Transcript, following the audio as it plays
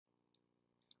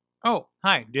Oh,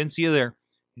 hi. Didn't see you there.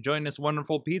 Enjoying this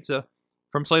wonderful pizza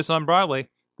from Slice on Broadway.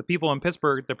 The people in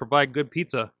Pittsburgh that provide good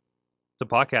pizza to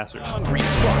podcasters. Hungry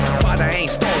as fuck, but I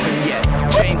ain't starving yet.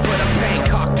 Chain for the pain,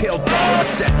 cocktail dollar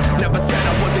set. Never said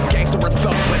I was a gangster or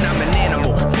thug, but I'm an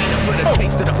animal. Feeding for the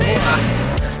taste of the floor.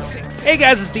 Hey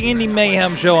guys, it's the Indie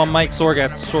Mayhem Show. I'm Mike Sorgat,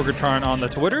 Sorgatron on the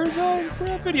Twitters.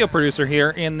 Video producer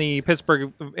here in the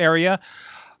Pittsburgh area.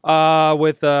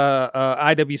 With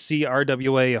IWC,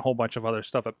 RWA, a whole bunch of other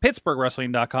stuff at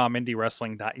PittsburghWrestling.com,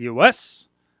 IndieWrestling.us.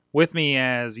 With me,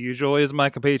 as usual, is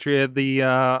my compatriot, the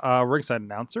ringside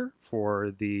announcer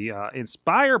for the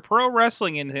Inspire Pro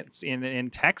Wrestling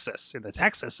in Texas, in the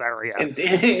Texas area. In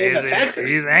Texas.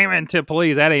 He's aiming to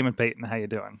please. That Eamon Payton. How you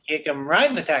doing? Kick him right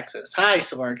in the Texas. Hi,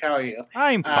 Sorg. How are you?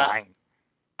 I'm fine.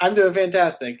 I'm doing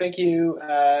fantastic. Thank you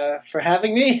for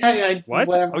having me. What?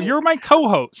 Oh, you're my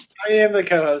co-host. I am the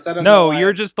co-host. I don't know. No,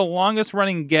 you're just the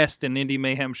longest-running guest in Indie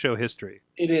Mayhem Show history.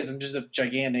 It is. I'm just a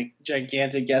gigantic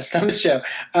guest on the show.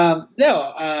 I'm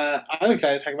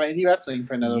excited to talk about indie wrestling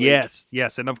for another week.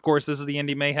 Yes. And, of course, this is the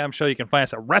Indie Mayhem Show. You can find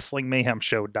us at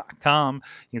WrestlingMayhemShow.com. You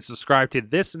can subscribe to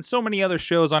this and so many other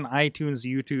shows on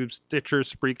iTunes, YouTube, Stitcher,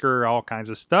 Spreaker, all kinds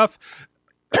of stuff.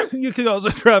 You can also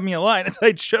drop me a line as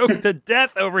I choke to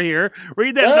death over here.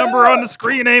 Read that number on the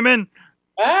screen, Eamon.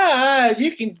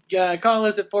 You can call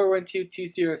us at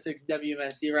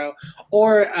 412-206-WMS0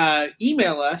 or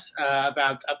email us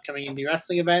about upcoming indie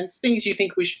wrestling events, things you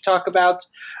think we should talk about,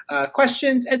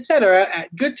 questions, etc.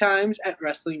 at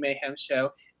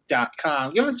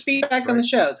goodtimes@WrestlingMayhemShow.com. Give us feedback on the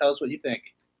show. Tell us what you think.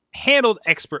 Handled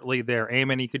expertly there,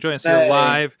 Eamon. You can join us here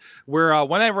live. We're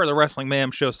whenever the Wrestling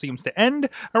Mayhem Show seems to end,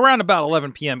 around about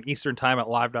 11 p.m. Eastern Time at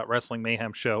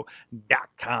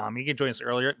live.wrestlingmayhemshow.com. You can join us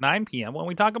earlier at 9 p.m. when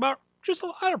we talk about just a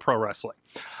lot of pro wrestling.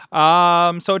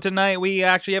 So tonight we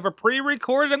actually have a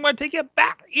pre-recorded. I'm going to take you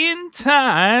back in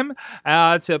time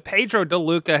to Pedro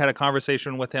DeLuca. I had a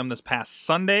conversation with him this past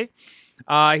Sunday.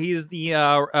 He's the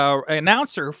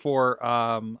announcer for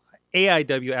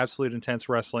AIW, Absolute Intense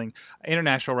Wrestling,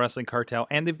 International Wrestling Cartel,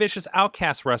 and the Vicious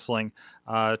Outcast Wrestling,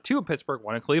 two in Pittsburgh,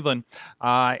 one in Cleveland,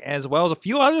 as well as a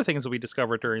few other things that we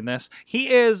discovered during this.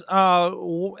 He is,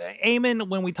 Eamon,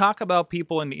 when we talk about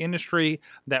people in the industry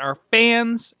that are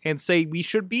fans and say we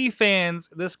should be fans,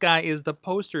 this guy is the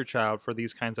poster child for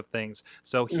these kinds of things.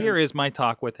 So here is my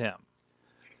talk with him.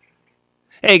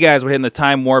 Hey guys, we're hitting the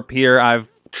time warp here. I've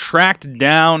tracked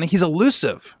down, he's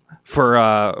elusive for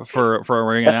a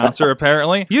ring announcer,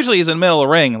 apparently. Usually he's in the middle of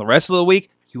the ring. The rest of the week,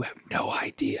 you have no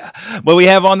idea. But we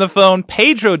have on the phone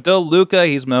Pedro DeLuca.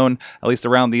 He's known, at least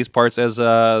around these parts, as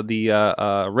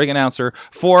the ring announcer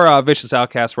for Vicious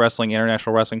Outcast Wrestling,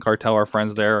 International Wrestling Cartel, our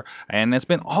friends there. And it's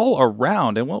been all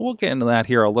around, and we'll get into that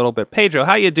here a little bit. Pedro,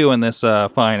 how you doing this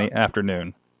fine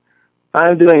afternoon?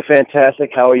 I'm doing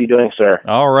fantastic. How are you doing, sir?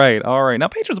 All right. Now,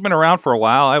 Pedro's been around for a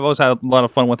while. I've always had a lot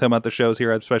of fun with him at the shows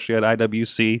here, especially at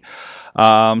IWC.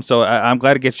 So I'm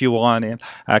glad to get you on and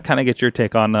kind of get your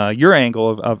take on your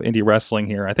angle of indie wrestling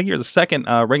here. I think you're the second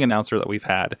ring announcer that we've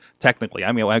had, technically.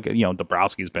 I mean,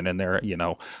 Dabrowski's been in there,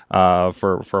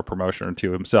 for a promotion or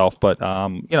two himself. But,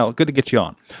 good to get you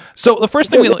on. So the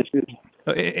first thing it's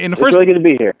really good to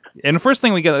be here. And the first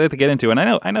thing we got to get into, and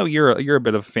I know you're a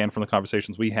bit of a fan from the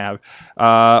conversations we have.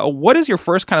 What is your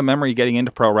first kind of memory getting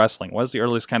into pro wrestling? What is the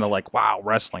earliest kind of like, wow,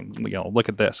 wrestling? Look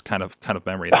at this kind of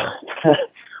memory there.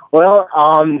 Well,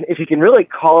 if you can really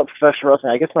call it professional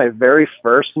wrestling, I guess my very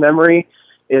first memory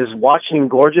is watching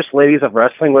Gorgeous Ladies of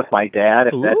Wrestling with my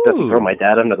dad. If that doesn't throw my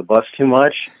dad under the bus too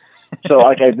much. So,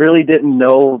 I really didn't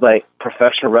know,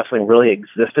 professional wrestling really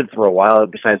existed for a while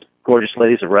besides Gorgeous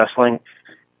Ladies of Wrestling.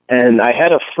 And I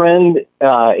had a friend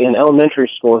in elementary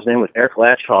school. His name was Eric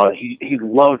Latchaw. He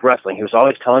loved wrestling. He was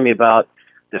always telling me about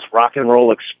this Rock and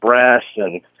Roll Express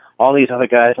and all these other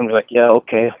guys. I'm like, yeah,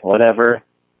 okay, whatever.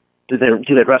 Do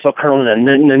they wrestle Colonel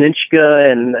Nanichka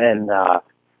and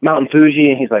Mountain Fuji?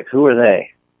 And he's like, who are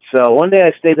they? So one day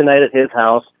I stayed the night at his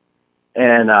house,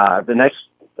 and the next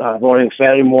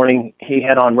Saturday morning, he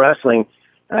had on wrestling,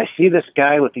 and I see this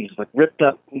guy with these ripped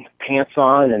up pants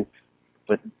on and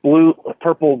with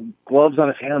purple gloves on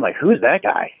his hand. I'm like, who's that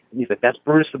guy? And he's like, that's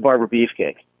Brutus the Barber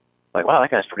Beefcake. I'm like, wow,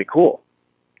 that guy's pretty cool.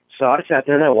 So I sat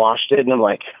there and I watched it, and I'm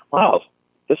like, wow,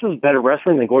 this is better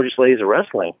wrestling than Gorgeous Ladies of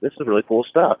Wrestling. This is really cool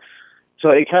stuff. So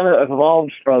it kind of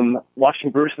evolved from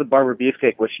watching Brutus the Barber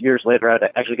Beefcake, which years later I had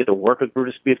to actually get to work with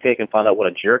Brutus Beefcake and find out what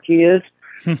a jerk he is.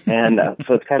 And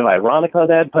so it's kind of ironic on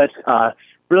that. But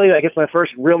really, I guess my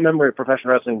first real memory of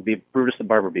professional wrestling would be Brutus the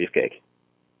Barber Beefcake.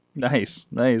 Nice.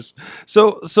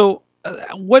 So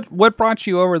what brought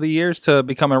you over the years to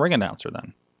become a ring announcer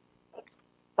then?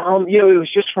 It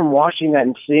was just from watching that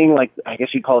and seeing, like, I guess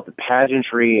you'd call it the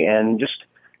pageantry and just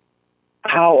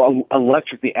how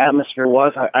electric the atmosphere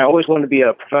was. I always wanted to be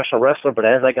a professional wrestler, but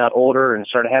as I got older and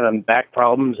started having back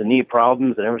problems and knee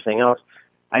problems and everything else,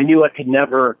 I knew I could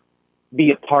never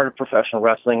be a part of professional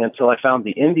wrestling until I found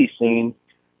the indie scene.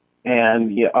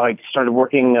 And I started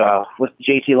working with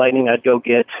JT Lightning. I'd go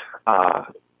get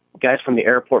guys from the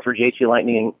airport for JT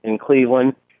Lightning in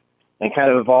Cleveland, and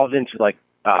kind of evolved into, like,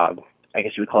 I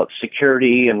guess you would call it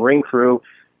security and ring crew.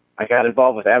 I got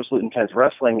involved with Absolute Intense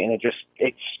Wrestling, and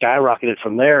it skyrocketed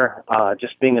from there,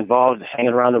 just being involved,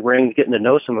 hanging around the ring, getting to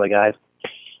know some of the guys.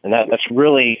 And that's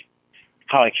really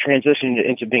how I transitioned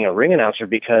into being a ring announcer,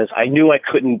 because I knew I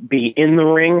couldn't be in the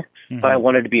ring, but I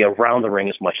wanted to be around the ring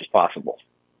as much as possible.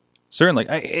 Certainly,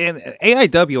 and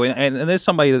AIW, and there's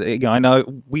somebody that, I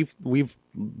know we've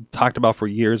talked about for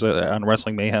years on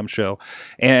Wrestling Mayhem show,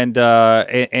 and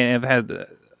have had a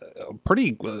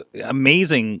pretty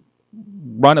amazing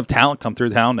run of talent come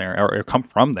through town there, or come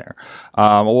from there.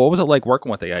 What was it like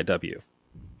working with AIW?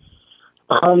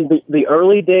 The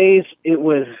early days, it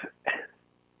was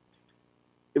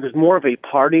more of a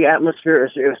party atmosphere.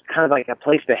 It was kind of like a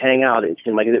place to hang out. It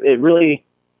seemed like it really.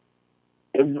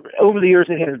 Over the years,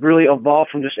 it has really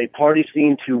evolved from just a party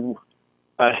scene to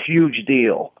a huge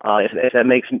deal, if that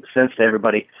makes sense to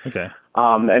everybody. Okay.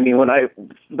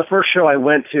 The first show I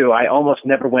went to, I almost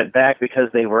never went back because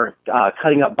they were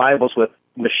cutting up Bibles with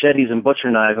machetes and butcher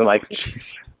knives. I'm like,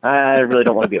 I really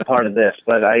don't want to be a part of this.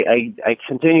 But I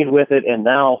continued with it, and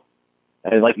now,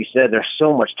 and like you said, there's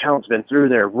so much talent's been through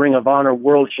there. Ring of Honor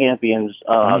world champions,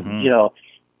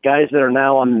 guys that are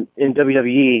now in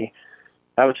WWE.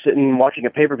 I was sitting watching a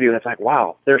pay-per-view, and it's like,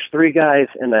 wow, there's 3 guys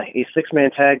in a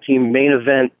 6-man tag team main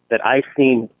event that I've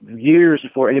seen years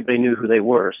before anybody knew who they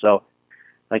were. So,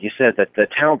 like you said, that the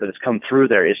talent that has come through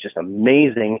there is just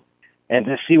amazing. And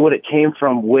to see what it came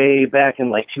from way back in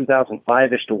like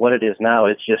 2005-ish to what it is now,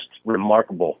 it's just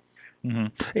remarkable.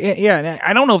 Mm-hmm. Yeah, and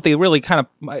I don't know if they really kind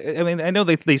of. I mean, I know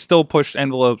they still pushed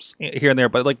envelopes here and there,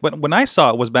 but when I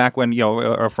saw it was back when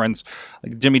our friends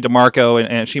like Jimmy DeMarco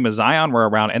and Shima Zion were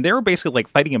around, and they were basically like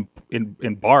fighting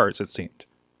in bars. It seemed.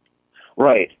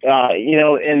 Right,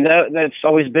 and that's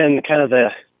always been kind of the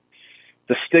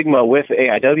stigma with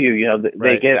AIW.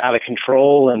 They get out of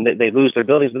control and they lose their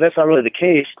buildings, but that's not really the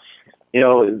case.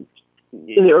 In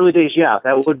the early days,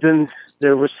 that would have been.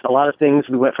 There was a lot of things.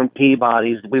 We went from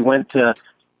Peabody's. We went to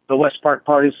the West Park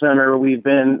Party Center. We've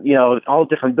been, all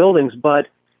different buildings, but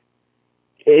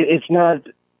it's not.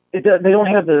 They don't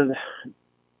have the.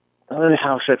 I don't know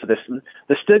how should I put this.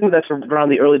 The stigma that's around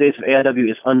the early days of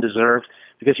AIW is undeserved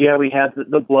because we had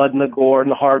the blood and the gore and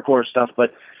the hardcore stuff,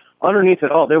 but underneath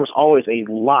it all, there was always a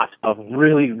lot of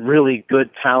really, really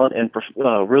good talent and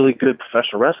really good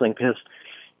professional wrestling because.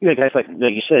 You had guys like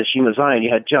you said, Shima Zion.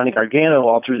 You had Johnny Gargano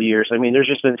all through the years. I mean, there's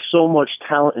just been so much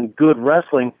talent and good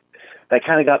wrestling that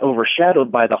kind of got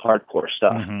overshadowed by the hardcore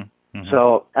stuff. Mm-hmm. Mm-hmm.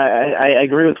 So I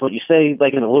agree with what you say.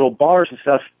 Like in the little bars and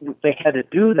stuff, they had to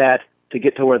do that to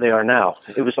get to where they are now.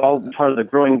 It was all part of the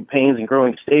growing pains and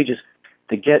growing stages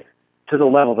to get to the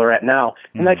level they're at now.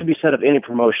 Mm-hmm. And that can be said of any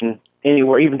promotion,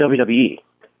 anywhere, even WWE.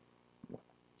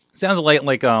 Sounds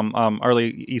like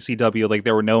early ECW, like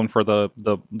they were known for the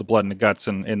blood and the guts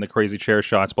and the crazy chair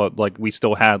shots, but like we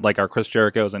still had like our Chris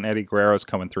Jericho's and Eddie Guerrero's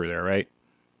coming through there, right?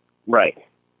 Right.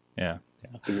 Yeah.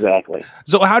 Exactly.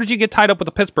 So how did you get tied up with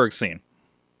the Pittsburgh scene?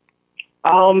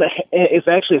 It's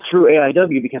actually through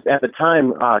AIW because at the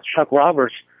time Chuck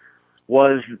Roberts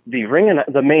was the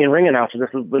main ring announcer. This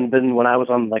has been when I was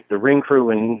on like the ring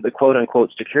crew and the quote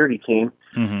unquote security team.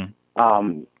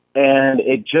 Mm-hmm. And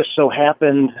it just so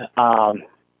happened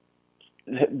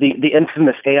the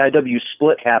infamous AIW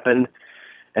split happened,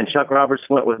 and Chuck Roberts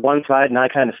went with one side, and I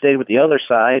kind of stayed with the other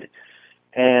side.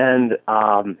 And it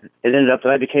ended up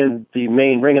that I became the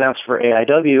main ring announcer for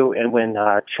AIW. And when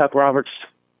Chuck Roberts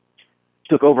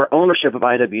took over ownership of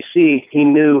IWC, he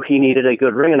knew he needed a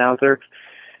good ring announcer.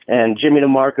 And Jimmy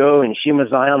DeMarco and Shima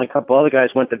Zion and a couple other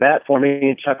guys went to bat for me.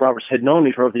 And Chuck Roberts had known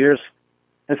me for over the years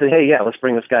and said, hey, let's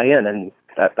bring this guy in. And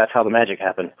that's how the magic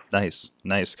happened. Nice.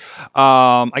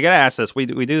 I gotta ask this. We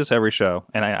do this every show,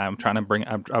 and I was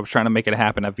trying to make it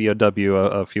happen at VOW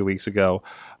a few weeks ago.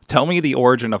 Tell me the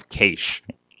origin of Keish.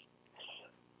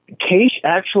 Keish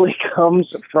actually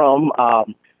comes from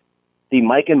the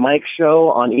Mike and Mike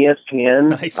show on ESPN.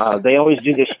 Nice. They always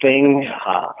do this thing.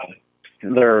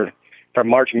 They're from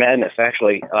March Madness,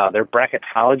 actually. They're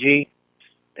bracketology,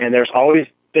 and there's always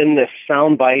been this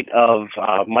soundbite of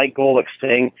Mike Golick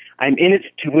saying, I'm in it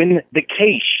to win the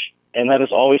Keish. And that has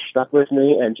always stuck with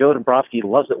me. And Joe Dombrowski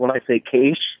loves it when I say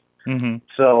Keish. Mm-hmm.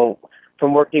 So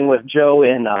from working with Joe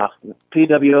in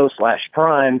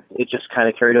PWO/Prime, it just kind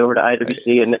of carried over to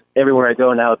IWC, and everywhere I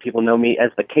go now, people know me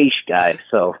as the Cage guy.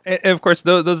 So, and of course,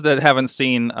 those that haven't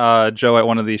seen Joe at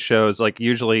one of these shows, like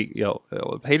usually,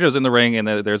 Pedro's in the ring, and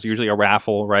there's usually a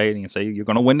raffle, right? And you say you're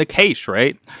going to win the Cage,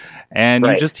 right? And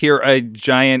you just hear a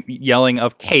giant yelling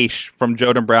of Cage from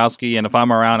Joe Dombrowski, and if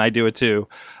I'm around, I do it too.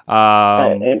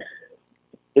 And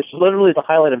it's literally the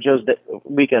highlight of Joe's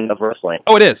weekend of wrestling.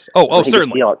 Oh, it is. Oh,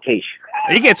 certainly. Yell at Cage.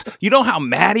 He gets. You know how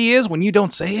mad he is when you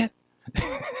don't say it.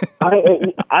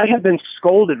 I have been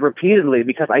scolded repeatedly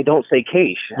because I don't say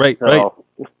Cage. Right. There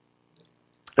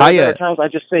are times I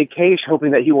just say Cage,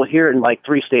 hoping that he will hear it in like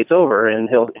 3 states over, and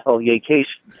he'll yay Cage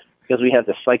because we have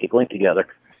this psychic link together.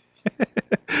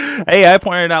 Hey, I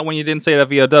pointed out when you didn't say it at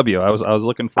VOW. I was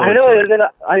looking forward. I know. To it. And then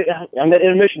I'm at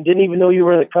intermission. Didn't even know you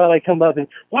were in the crowd. I come up and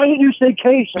why did you say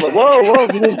Cage? I'm like, whoa,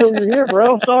 you didn't know you were here,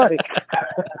 bro. Sorry.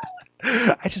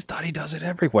 I just thought he does it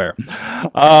everywhere.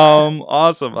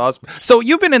 Awesome. So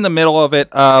you've been in the middle of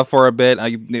it for a bit.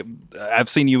 I've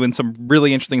seen you in some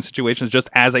really interesting situations just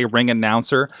as a ring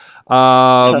announcer.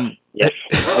 Yes,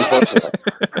 unfortunately.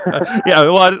 Yeah,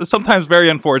 well, sometimes very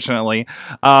unfortunately.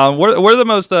 What are the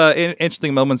most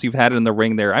interesting moments you've had in the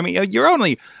ring there? I mean,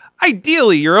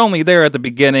 ideally, you're only there at the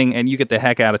beginning and you get the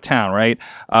heck out of town, right?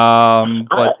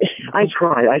 But I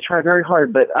try very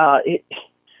hard, but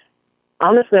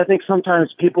honestly, I think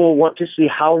sometimes people want to see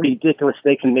how ridiculous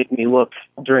they can make me look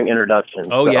during introductions.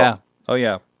 Oh yeah.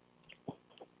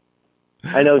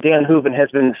 I know Dan Hooven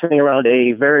has been sending around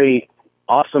a very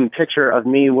awesome picture of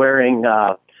me wearing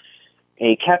a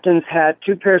captain's hat,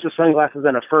 2 pairs of sunglasses,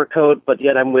 and a fur coat, but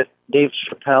yet I'm with Dave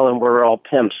Chappelle and we're all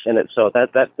pimps in it. So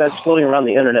that's floating around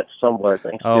the internet somewhere.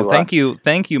 Thank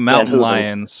you, Mountain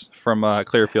Lions from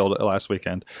Clearfield last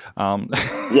weekend.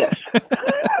 Yes.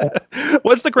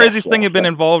 What's the craziest thing you've been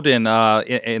involved in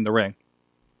the ring?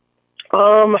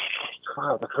 Wow,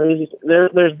 the craziest.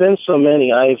 There's been so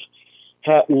many. I've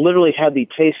literally had the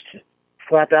taste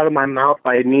slapped out of my mouth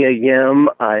by Mia Yim.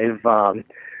 I've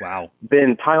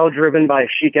been pile driven by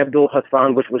Sheikh Abdul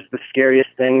Hassan, which was the scariest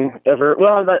thing ever.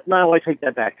 Well, I take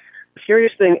that back. The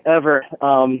scariest thing ever.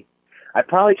 I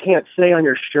probably can't say on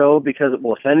your show because it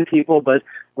will offend people, but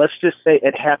let's just say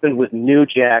it happened with New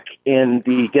Jack in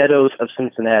the ghettos of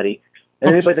Cincinnati.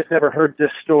 And anybody that's ever heard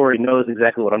this story knows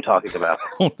exactly what I'm talking about.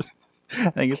 I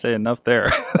think you say enough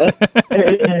there.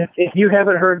 If you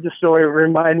haven't heard the story,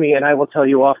 remind me, and I will tell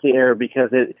you off the air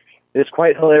because it is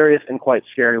quite hilarious and quite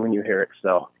scary when you hear it.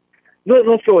 So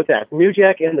let's go with that. New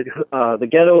Jack in the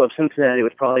ghetto of Cincinnati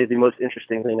was probably the most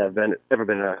interesting thing I've ever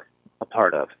been a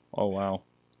part of. Oh wow,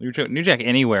 New Jack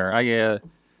anywhere.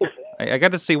 I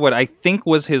got to see what I think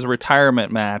was his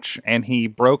retirement match, and he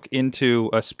broke into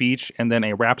a speech and then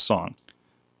a rap song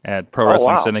at Pro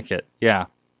Wrestling Syndicate. Yeah.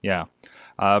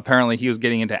 Apparently, he was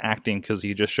getting into acting because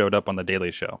he just showed up on The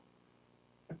Daily Show.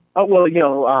 Oh, well,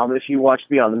 if you watch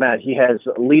Beyond the Mat, he has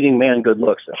leading man good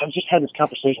looks. I just had this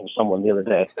conversation with someone the other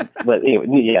day. But anyway,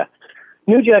 yeah.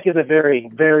 New Jack is a very,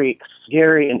 very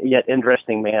scary and yet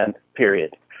interesting man,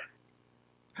 period.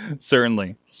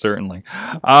 Certainly.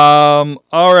 All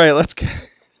right, let's get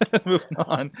moving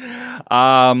on.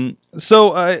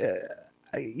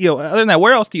 Other than that,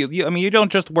 where else do you? I mean, you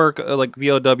don't just work like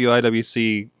VOW,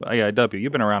 IWC, AIW.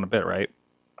 You've been around a bit, right?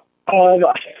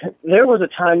 There was a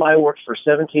time I worked for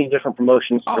 17 different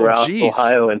promotions throughout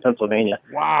Ohio and Pennsylvania.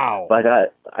 Wow!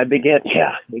 But I began,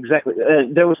 yeah, exactly.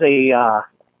 There was I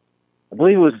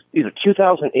believe it was either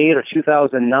 2008 or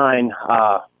 2009.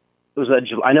 I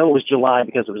know it was July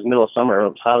because it was middle of summer. It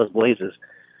was hot as blazes.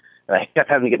 And I kept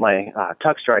having to get my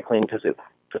tux dry cleaned because the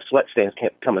sweat stains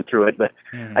kept coming through it. But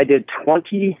I did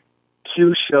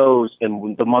 22 shows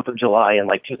in the month of July in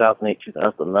like 2008,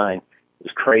 2009. It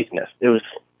was craziness. It was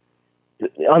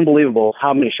unbelievable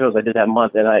how many shows I did that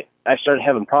month. And I started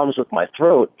having problems with my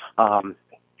throat. I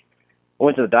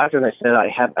went to the doctor and I said I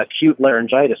had acute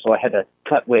laryngitis, so I had to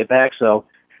cut way back. So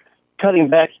cutting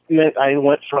back meant I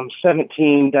went from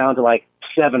 17 down to like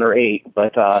 7 or 8.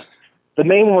 But the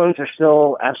main ones are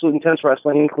still Absolute Intense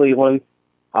Wrestling in Cleveland,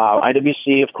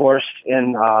 IWC, of course,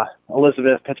 in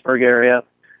Elizabeth, Pittsburgh area,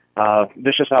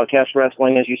 Vicious Outcast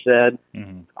Wrestling, as you said.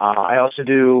 Mm-hmm. I also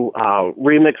do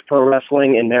Remix Pro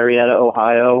Wrestling in Marietta,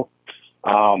 Ohio.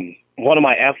 One of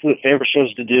my absolute favorite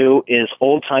shows to do is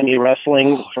Old Timey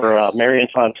Wrestling for Marion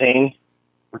Fontaine.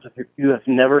 If you have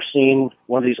never seen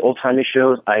one of these Old Timey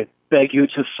shows, I beg you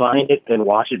to find it and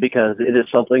watch it because it is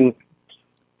something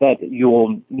that you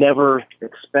will never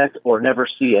expect or never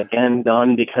see again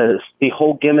done, because the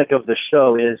whole gimmick of the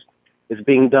show is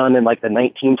being done in like the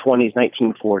 1920s,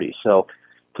 1940s. So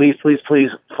please, please, please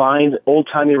find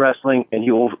old-timey wrestling, and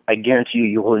I guarantee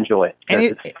you will enjoy it.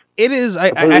 And it is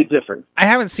completely different. I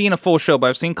haven't seen a full show, but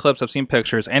I've seen clips, I've seen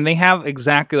pictures, and they have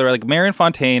exactly like Marion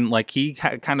Fontaine, like he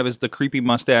kind of is the creepy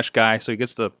mustache guy, so he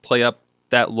gets to play up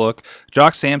that look.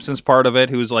 Jock Sampson's part of it,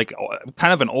 who's like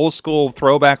kind of an old school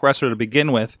throwback wrestler to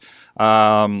begin with,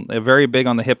 very big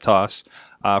on the hip toss.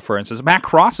 For instance, Matt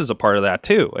Cross is a part of that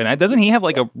too, and doesn't he have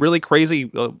like a really crazy?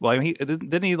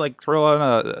 Didn't he like throw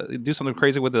on do something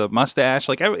crazy with the mustache?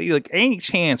 Like any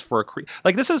chance for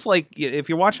like this is like if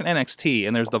you're watching NXT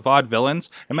and there's the Vaudevillains,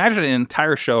 imagine an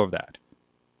entire show of that.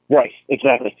 Right,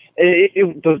 exactly.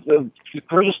 The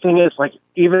craziest thing is like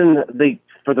even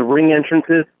for the ring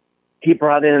entrances, he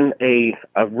brought in a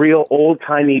real old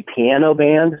timey piano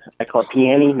band. I call it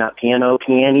piani, not piano,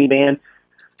 piani band.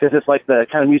 Because it's like the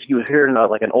kind of music you would hear in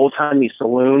like an old-timey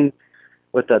saloon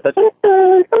with the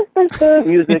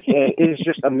music. And it's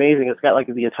just amazing. It's got like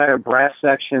the entire brass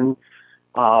section.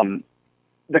 You've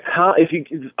got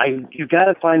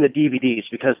to find the DVDs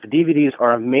because the DVDs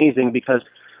are amazing because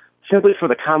simply for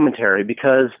the commentary,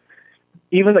 because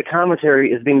even the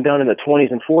commentary is being done in the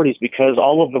 20s and 40s because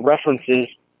all of the references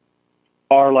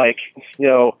are like,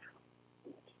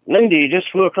 Lindy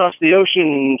just flew across the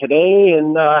ocean today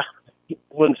and,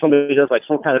 when somebody does like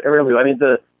some kind of aerial view, I mean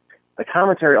the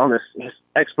commentary on this is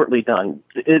expertly done.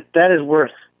 That is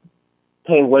worth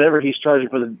paying whatever he's charging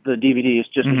for the DVDs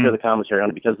just to hear the commentary on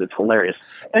it because it's hilarious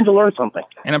and to learn something.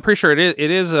 And I'm pretty sure it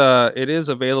is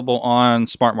available on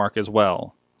SmartMark as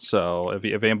well. So if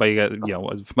anybody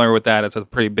is familiar with that, it's a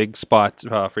pretty big spot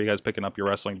for you guys picking up your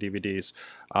wrestling DVDs.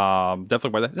 Definitely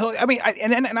buy that. So, I mean,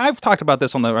 and I've talked about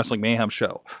this on the Wrestling Mayhem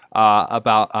show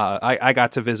about I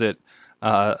got to visit.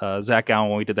 Zach Gowen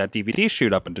when we did that DVD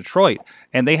shoot up in Detroit,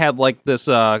 and they had like this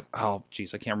I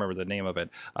can't remember the name of it,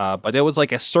 but it was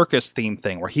like a circus theme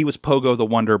thing where he was Pogo the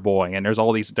Wonder Boy, and there's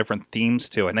all these different themes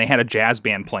to it, and they had a jazz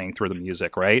band playing through the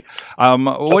music, right?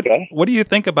 What do you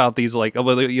think about these, like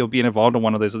you'll being involved in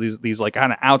one of these like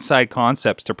kind of outside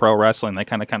concepts to pro wrestling that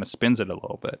kind of spins it a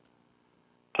little bit?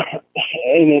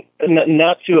 And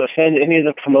not to offend any of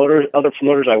the other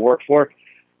promoters I work for,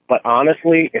 but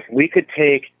honestly, if we could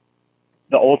take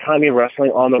the old-timey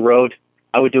wrestling on the road,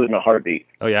 I would do it in a heartbeat.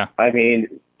 Oh, yeah. I mean,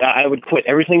 I would quit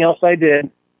everything else I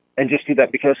did and just do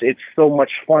that because it's so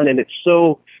much fun and it's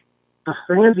so... The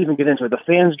fans even get into it. The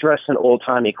fans dress in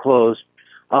old-timey clothes.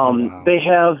 Wow. They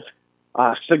have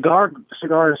cigar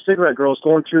and cigarette girls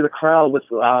going through the crowd with,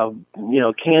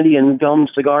 candy and gum,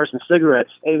 cigars and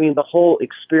cigarettes. I mean, the whole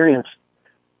experience,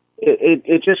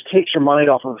 it just takes your mind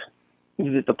off of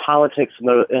the politics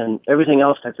and everything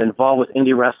else that's involved with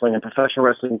indie wrestling and professional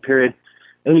wrestling, period,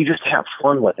 and you just have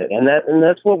fun with it. And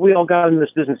that's what we all got in this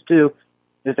business too,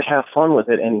 is to have fun with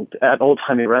it. And at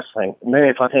old-timey wrestling,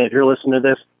 Marion Fontaine, if you're listening to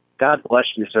this, God bless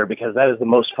you, sir, because that is the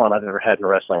most fun I've ever had in a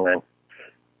wrestling ring.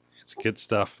 It's good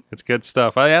stuff.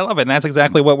 I love it, and that's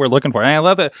exactly what we're looking for. And I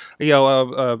love that.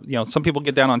 Some people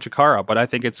get down on Chikara, but I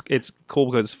think it's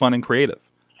cool because it's fun and creative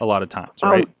a lot of times,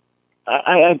 right?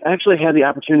 I actually had the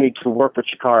opportunity to work with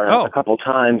Chikara a couple of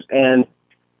times, and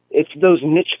it's those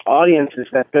niche audiences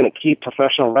that's going to keep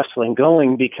professional wrestling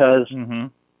going because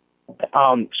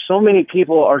so many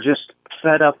people are just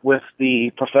fed up with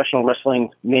the professional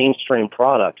wrestling mainstream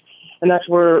product. And that's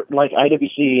where like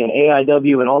IWC and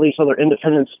AIW and all these other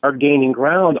independents are gaining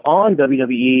ground on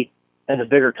WWE and the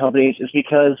bigger companies is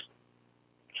because,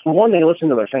 for one, they listen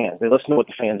to their fans. They listen to what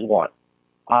the fans want.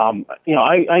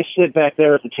 I sit back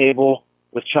there at the table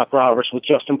with Chuck Roberts, with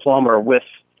Justin Plummer, with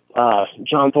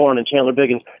John Thorne and Chandler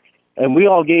Biggins, and we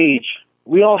all gauge.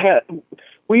 We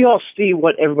all see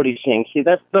what everybody's seeing. See,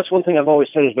 that's one thing I've always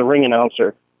said as the ring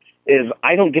announcer is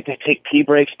I don't get to take pee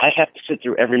breaks. I have to sit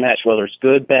through every match, whether it's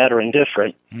good, bad, or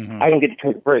indifferent. I don't get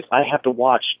to take breaks. I have to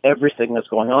watch everything that's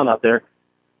going on out there.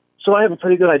 So I have a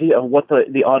pretty good idea of what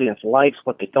the audience likes,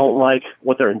 what they don't like,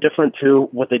 what they're indifferent to,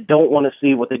 what they don't want to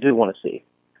see, what they do want to see.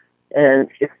 And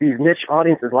it's these niche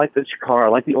audiences like the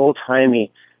Chikara, like the old-timey,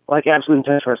 like Absolute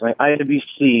Intense Wrestling,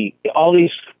 IWC,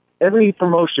 every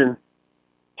promotion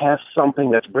has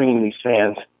something that's bringing these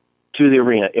fans to the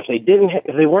arena. If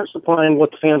they weren't supplying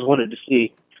what the fans wanted to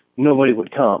see, nobody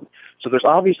would come. So there's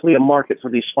obviously a market for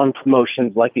these fun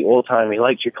promotions like the old-timey,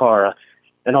 like Chikara,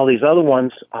 and all these other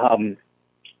ones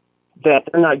that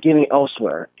they're not getting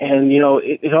elsewhere. And,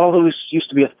 it always used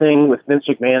to be a thing with Vince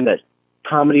McMahon that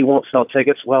comedy won't sell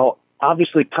tickets. Well,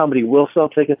 obviously comedy will sell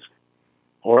tickets,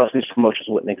 or else these promotions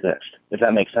wouldn't exist, if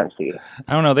that makes sense to you.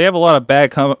 I don't know. They have a lot of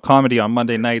bad comedy on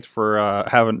Monday nights for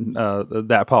having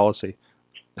that policy.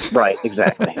 Right,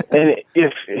 exactly. And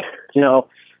if,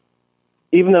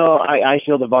 even though I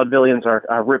feel the vaudevillians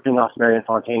are ripping off Marion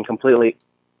Fontaine completely,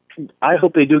 I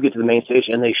hope they do get to the main stage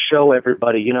and they show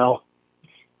everybody,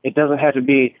 it doesn't have to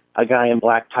be a guy in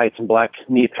black tights and black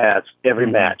knee pads every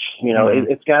match.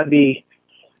 It's got to be,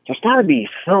 there's got to be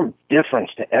some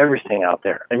difference to everything out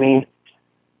there. I mean,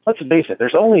 let's face it,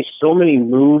 there's only so many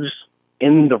moves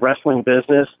in the wrestling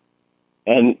business,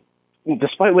 and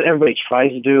despite what everybody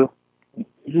tries to do,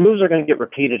 moves are going to get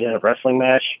repeated in a wrestling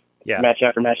match, match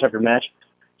after match after match.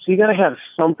 So you got to have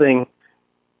something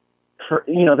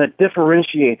that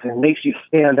differentiates and makes you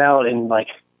stand out and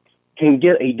can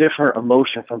get a different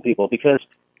emotion from people, because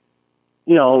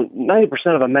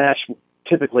 90% of a match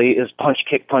typically is punch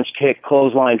kick,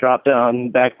 clothesline, drop down,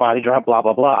 back body drop, blah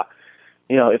blah blah.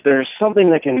 If there's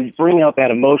something that can bring out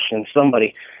that emotion in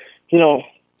somebody,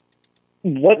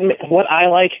 what I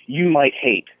like, you might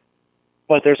hate,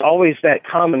 but there's always that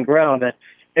common ground that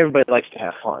everybody likes to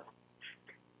have fun.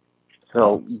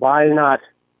 So why not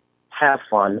have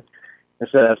fun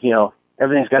instead of,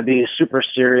 everything's got to be super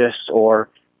serious or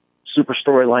super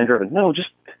storyline driven? No, just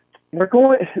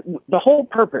the whole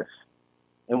purpose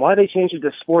and why they changed it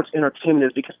to sports entertainment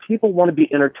is because people want to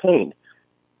be entertained.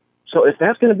 So if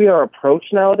that's going to be our approach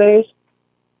nowadays,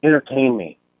 entertain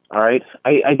me, all right?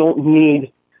 I don't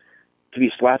need to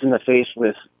be slapped in the face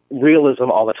with realism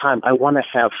all the time. I want to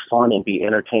have fun and be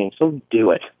entertained, so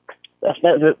do it. That's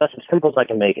as simple as I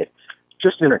can make it.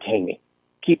 Just entertain me.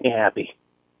 Keep me happy.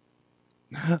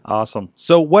 Awesome.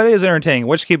 So what is entertaining?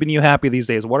 What's keeping you happy these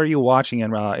days? What are you watching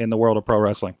in the world of pro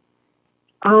wrestling?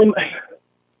 I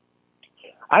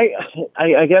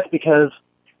guess because,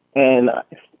 and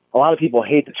a lot of people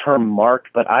hate the term mark,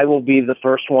 but I will be the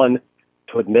first one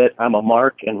to admit I'm a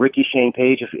mark. And Ricky Shane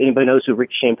Page, if anybody knows who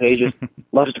Ricky Shane Page is,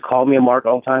 loves to call me a mark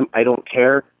all the time. I don't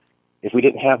care. If we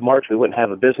didn't have marks, we wouldn't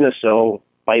have a business. So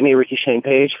bite me, Ricky Shane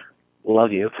Page.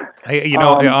 Love you. Hey,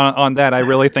 on that, I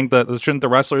really think that shouldn't the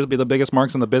wrestlers be the biggest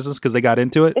marks in the business because they got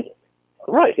into it?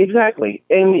 Right, exactly.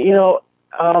 And,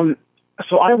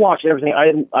 so I watch everything.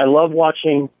 I love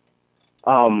watching,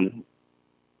 and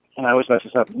I always mess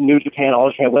this up, New Japan, All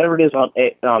Japan, whatever it is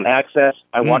on Access.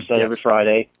 I watch that every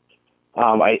Friday.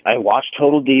 I watch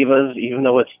Total Divas, even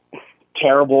though it's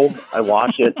terrible. I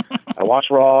watch it. I watch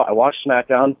Raw. I watch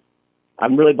SmackDown.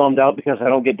 I'm really bummed out because I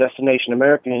don't get Destination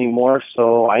American anymore,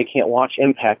 so I can't watch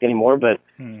Impact anymore. But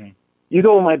you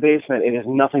go in my basement, it is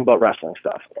nothing but wrestling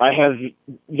stuff. I have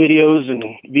videos and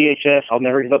VHS. I'll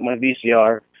never give up my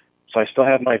VCR. So I still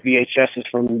have my VHSs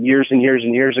from years and years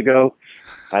and years ago.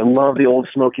 I love the old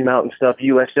Smoky Mountain stuff,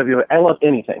 USW. I love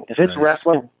anything. If it's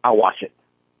wrestling, I'll watch it.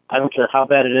 I don't care how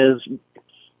bad it is,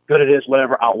 good it is,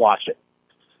 whatever, I'll watch it.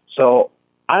 So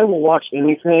I will watch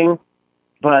anything,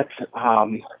 but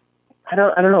I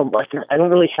don't know. I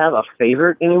don't really have a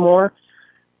favorite anymore.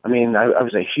 I mean, I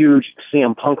was a huge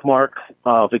CM Punk mark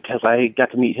because I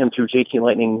got to meet him through JT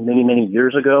Lightning many, many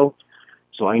years ago.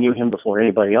 So I knew him before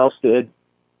anybody else did.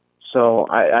 So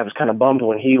I was kind of bummed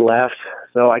when he left.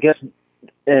 So I guess,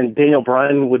 and Daniel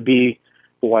Bryan would be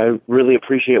who I really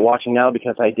appreciate watching now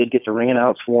because I did get to ring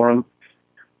announce for him.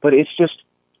 But it's just,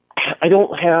 I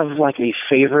don't have a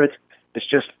favorite. It's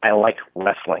just, I like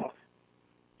wrestling,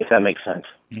 if that makes sense.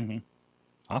 Mm-hmm.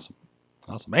 Awesome.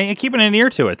 And keeping an ear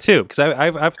to it too, because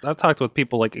I've talked with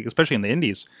people especially in the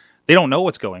indies, they don't know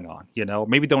what's going on.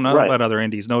 Maybe don't know about other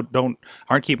indies.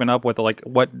 Aren't keeping up with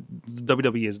what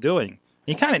WWE is doing.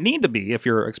 You kind of need to be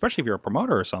especially if you're a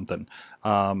promoter or something.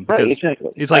 Because right, exactly.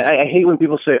 It's I hate when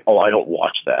people say, "Oh, I don't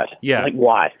watch that." Yeah.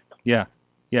 Why? Yeah.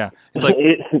 It's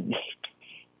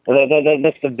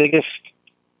that's the biggest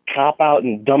cop out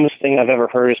and dumbest thing I've ever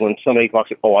heard is when somebody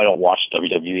walks, "Oh, I don't watch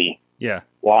WWE." Yeah.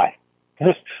 Why?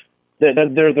 They're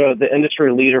the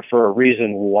industry leader for a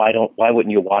reason. Why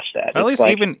wouldn't you watch that? At least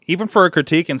even for a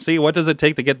critique and see what does it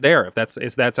take to get there if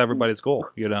that's everybody's goal.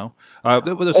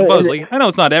 Supposedly, I know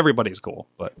it's not everybody's goal,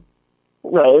 but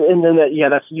right. And then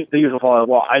that's the usual follow.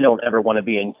 Well, I don't ever want to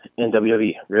be in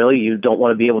WWE. Really, you don't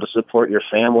want to be able to support your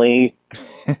family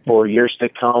for years to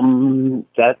come.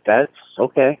 That's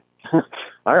okay.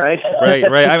 All right. Right.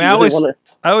 I mean,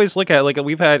 I always look at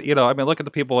we've had look at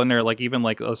the people in there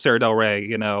even Sarah Del Rey,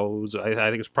 who's I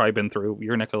think it's probably been through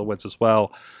your neck of the woods as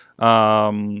well.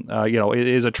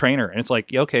 Is a trainer, and it's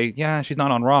okay, yeah, she's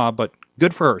not on Raw, but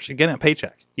good for her. She's getting a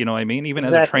paycheck. You know what I mean? Even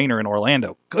as a trainer in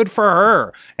Orlando, good for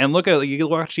her. And look at you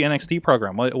watch the NXT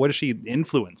program. What is she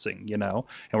influencing? And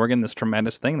we're getting this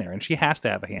tremendous thing there, and she has to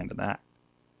have a hand in that.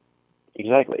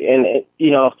 Exactly, and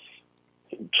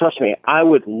trust me, I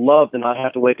would love to not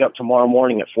have to wake up tomorrow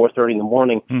morning at 4:30 in the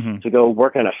morning to go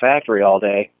work in a factory all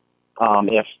day.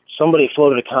 If somebody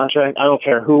floated a contract, I don't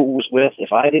care who it was with.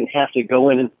 If I didn't have to go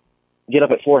in and get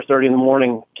up at 4:30 in the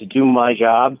morning to do my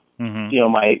job,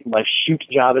 Mm-hmm. my shoot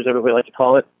job, as everybody likes to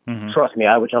call it. Mm-hmm. Trust me,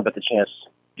 I would jump at the chance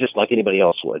just like anybody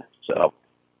else would. So,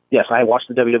 yes, I watched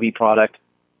the WWE product.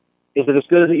 Is it as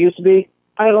good as it used to be?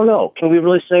 I don't know. Can we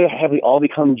really say, have we all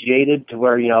become jaded to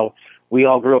where, we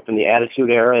all grew up in the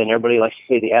Attitude Era, and everybody likes to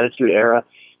say the Attitude Era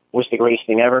was the greatest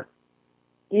thing ever?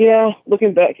 Yeah,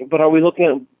 looking back, but are we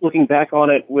looking back on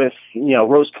it with,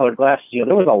 rose-colored glasses?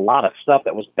 There was a lot of stuff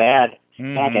that was bad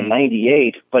back in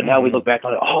 '98, but now we look back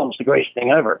on it, oh, it was the greatest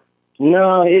thing ever.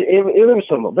 No, there was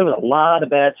a lot of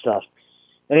bad stuff.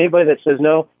 And anybody that says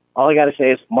no, all I got to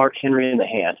say is Mark Henry in the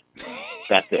hand.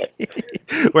 That's it.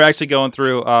 We're actually going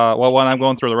through, when I'm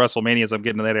going through the WrestleManias, I'm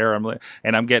getting to that era,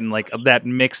 I'm getting like that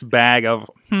mixed bag of,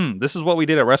 this is what we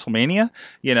did at WrestleMania,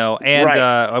 and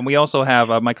Right. and we also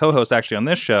have my co-host actually on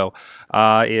this show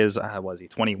is, was he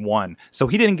 21? So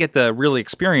he didn't get to really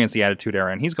experience the Attitude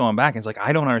Era, and he's going back and he's like,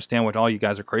 I don't understand what all you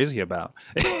guys are crazy about.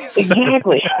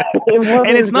 Exactly.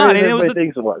 And it's not, and it was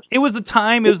it was the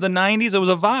time, it was the 90s, it was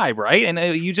a vibe, right?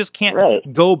 And you just can't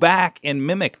Right. go back and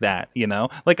mimic that,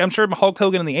 Like, I'm sure Hulk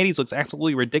Hogan in the 80s looks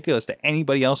absolutely ridiculous to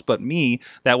anybody else but me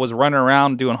that was running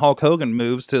around doing Hulk Hogan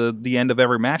moves to the end of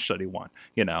every match that he won,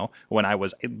 when I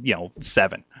was,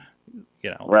 7,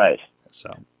 Right.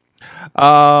 So,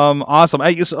 awesome.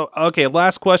 Okay,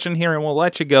 last question here, and we'll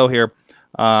let you go here.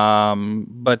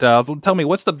 But tell me,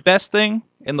 what's the best thing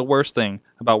and the worst thing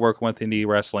about working with indie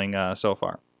wrestling so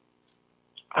far?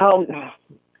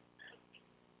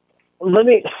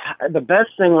 The best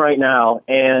thing right now,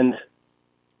 and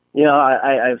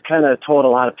I've kind of told a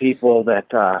lot of people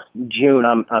that June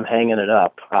I'm hanging it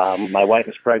up. My wife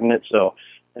is pregnant, so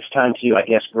it's time to, I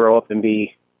guess, grow up and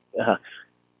be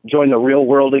join the real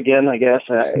world again. I guess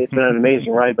it's been an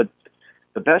amazing ride, but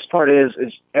the best part is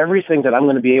everything that I'm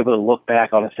going to be able to look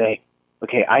back on and say,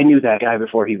 okay, I knew that guy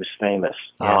before he was famous.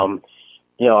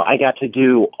 Yeah. I got to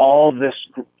do all this,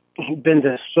 been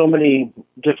to so many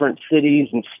different cities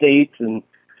and states and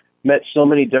met so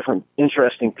many different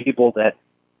interesting people that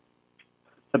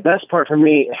the best part for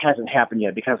me hasn't happened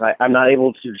yet because I'm not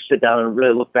able to sit down and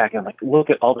really look back and look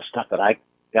at all the stuff that I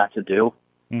got to do.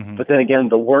 Mm-hmm. But then again,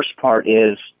 the worst part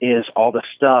is all the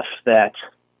stuff that,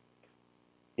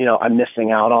 I'm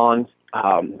missing out on.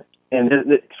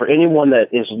 For anyone that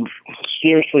is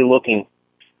seriously looking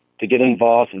to get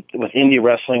involved with indie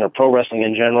wrestling or pro wrestling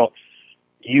in general,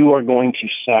 you are going to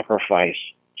sacrifice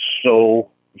so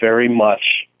very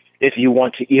much if you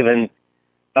want to even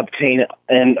obtain it.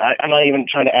 And I'm not even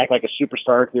trying to act like a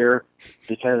superstar here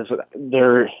because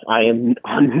I am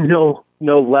on no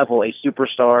level a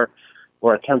superstar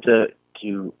or attempt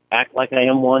to act like I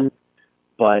am one.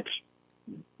 But,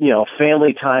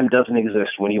 family time doesn't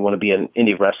exist when you want to be in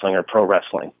indie wrestling or pro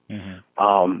wrestling.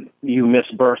 Mm-hmm. You miss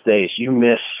birthdays, you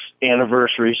miss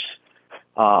anniversaries.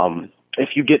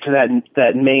 If you get to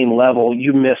that main level,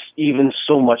 you miss even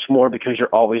so much more because you're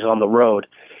always on the road.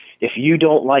 If you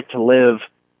don't like to live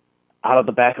out of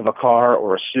the back of a car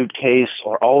or a suitcase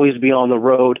or always be on the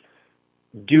road,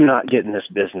 do not get in this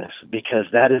business because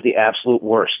that is the absolute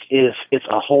worst. It's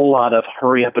a whole lot of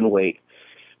hurry up and wait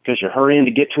because you're hurrying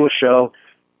to get to a show.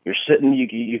 You're sitting,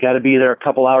 you got to be there a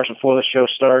couple hours before the show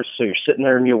starts, so you're sitting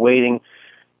there and you're waiting.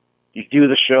 You do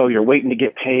the show, you're waiting to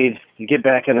get paid, you get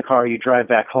back in the car, you drive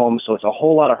back home, so it's a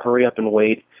whole lot of hurry up and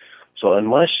wait. So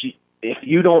if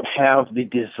you don't have the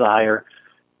desire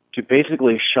to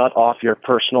basically shut off your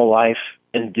personal life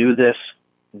and do this,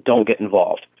 don't get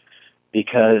involved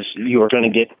because you are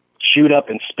going to get chewed up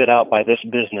and spit out by this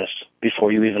business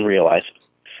before you even realize it.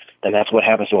 And that's what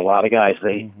happens to a lot of guys.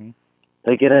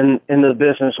 They get into the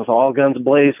business with all guns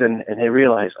blazing and they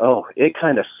realize, oh, it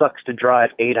kind of sucks to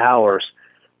drive 8 hours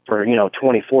for,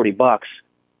 $20-$40,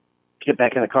 get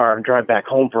back in the car and drive back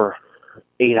home for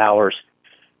 8 hours,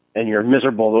 and you're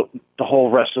miserable the whole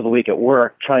rest of the week at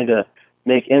work trying to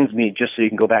make ends meet just so you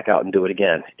can go back out and do it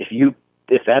again.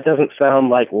 If that doesn't sound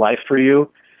like life for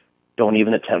you, don't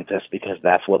even attempt this because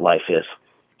that's what life is,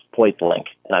 point blank.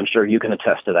 And I'm sure you can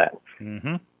attest to that.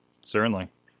 Mm-hmm. Certainly.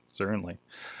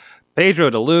 Pedro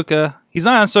DeLuca, he's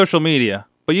not on social media,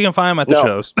 but you can find him at the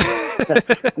shows.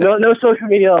 No social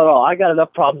media at all. I got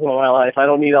enough problems in my life. I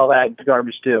don't need all that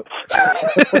garbage too.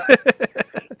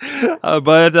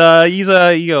 But he's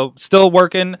still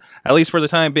working, at least for the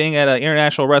time being, at an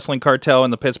International Wrestling Cartel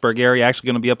in the Pittsburgh area. Actually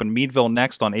going to be up in Meadville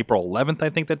next on April 11th, I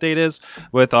think that date is.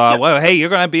 With hey, you're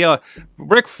going to be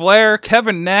Ric Flair,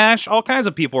 Kevin Nash, all kinds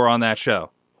of people are on that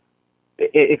show.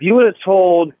 If you would have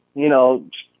told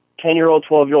 10-year-old,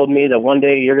 12-year-old me that one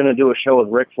day you're going to do a show with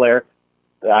Ric Flair,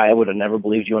 I would have never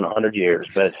believed you in 100 years.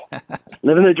 But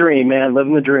living the dream, man,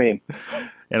 living the dream.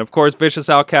 And of course, Vicious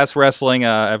Outcast Wrestling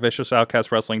at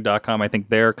viciousoutcastwrestling.com. I think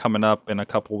they're coming up in a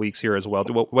couple weeks here as well.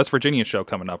 West Virginia show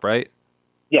coming up, right?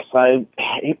 Yes,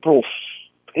 April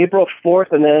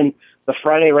 4th, and then the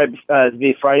Friday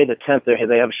the Friday the 10th.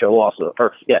 They have a show also.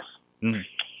 Yes.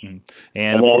 Mm-hmm.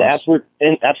 And then Absolute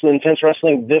Intense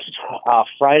Wrestling this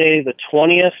Friday the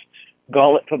 20th.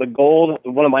 Gauntlet for the Gold,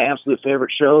 one of my absolute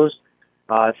favorite shows.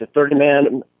 It's a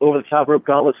 30-man over-the-top rope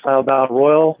gauntlet style battle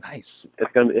royal. Nice.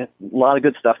 It's going to be a lot of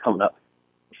good stuff coming up.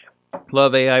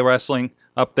 Love AI Wrestling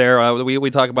up there. We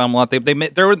talk about them a lot. They're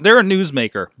a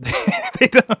newsmaker.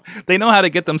 they know how to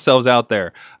get themselves out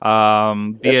there.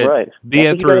 Be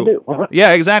it through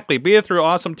yeah, exactly. Be it through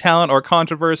awesome talent or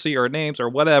controversy or names or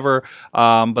whatever.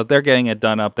 But they're getting it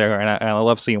done up there, and I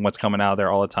love seeing what's coming out of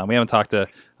there all the time. We haven't talked to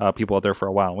people out there for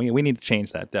a while. We need to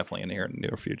change that definitely in the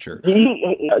near future.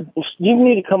 You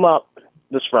need to come up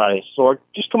this Friday, so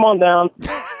just come on down.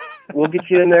 We'll get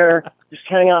you in there. Just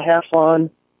hang out, have fun.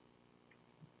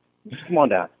 Just come on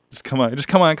down. Just come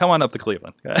on up to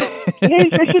Cleveland.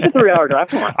 It's just a 3-hour drive.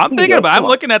 Come on. I'm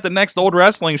looking at the next old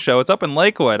wrestling show. It's up in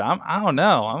Lakewood. I don't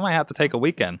know. I might have to take a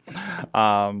weekend.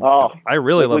 I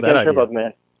really love that idea.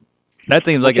 Man. That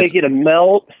seems like take you to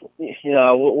Meld. You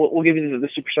know, we'll give you the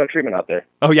superstar treatment out there.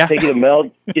 Oh yeah. Take you to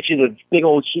Meld. Get you the big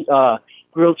old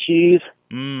grilled cheese.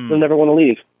 You'll never want to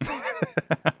leave.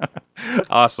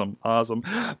 Awesome.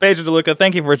 Pedro DeLuca,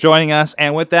 thank you for joining us.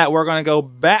 And with that, we're going to go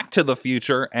back to the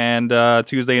future and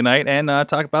Tuesday night and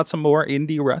talk about some more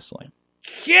indie wrestling.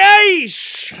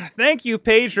 Yeesh! Thank you,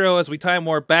 Pedro, as we time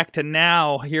more back to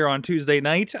now here on Tuesday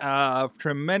night.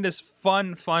 Tremendous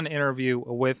fun interview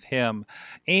with him.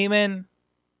 Eamon,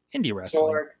 indie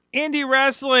wrestling. Sure. Indie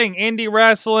wrestling.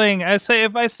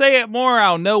 If I say it more,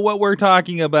 I'll know what we're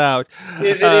talking about.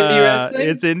 Is it indie wrestling?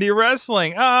 It's indie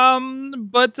wrestling.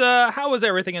 But how is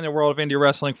everything in the world of indie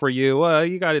wrestling for you?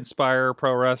 You got Inspire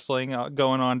Pro Wrestling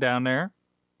going on down there.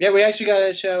 Yeah, we actually got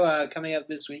a show coming up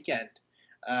this weekend,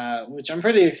 which I'm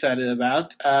pretty excited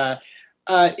about.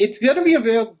 It's going to be a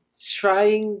real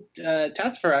trying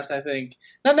test for us, I think.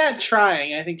 Not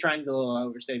trying. I think trying's a little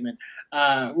overstatement.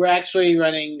 We're actually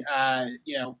running,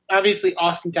 obviously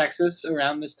Austin, Texas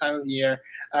around this time of year.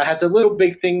 Has a little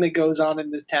big thing that goes on in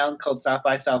this town called South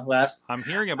by Southwest. I'm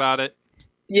hearing about it.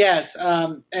 Yes,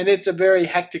 and it's a very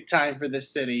hectic time for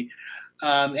this city.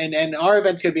 And our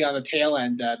event's going to be on the tail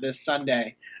end this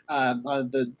Sunday, on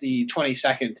the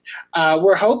 22nd.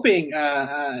 We're hoping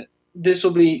this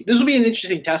will be an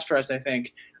interesting test for us, I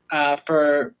think.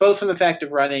 For both from the fact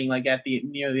of running like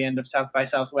near the end of South by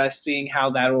Southwest, seeing how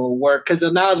that will work, because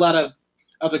there's not a lot of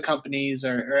other companies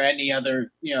or any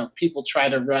other people try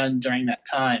to run during that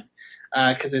time,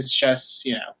 because it's just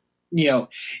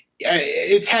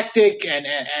it's hectic and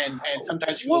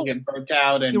sometimes people get burnt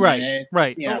out and right.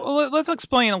 Well, let's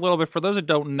explain a little bit for those that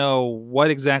don't know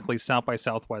what exactly South by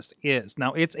Southwest is.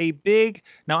 Now it's a big.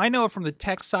 Now I know it from the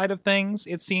tech side of things.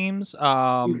 It seems that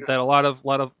a lot of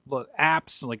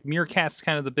apps like Meerkat's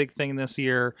kind of the big thing this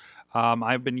year.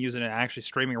 I've been using it actually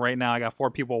streaming right now. I got 4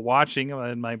 people watching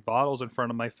and my bottles in front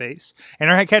of my face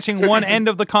and are catching one end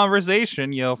of the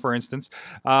conversation, for instance.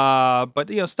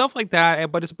 But stuff like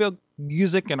that. But it's about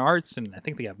music and arts, and I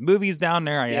think they have movies down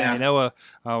there. I know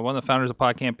one of the founders of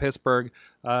PodCamp Pittsburgh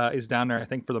is down there, I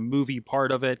think, for the movie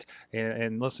part of it,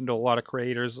 and listen to a lot of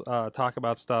creators talk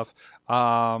about stuff.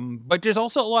 But there's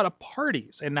also a lot of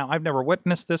parties, and now I've never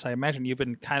witnessed this. I imagine you've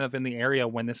been kind of in the area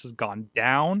when this has gone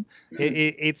down.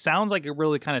 It sounds like it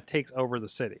really kind of takes over the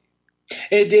city.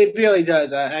 It really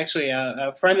does. Actually,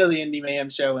 a friend of the Indie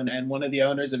Mayhem show and one of the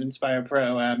owners of Inspire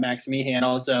Pro, Max Meehan,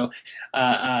 also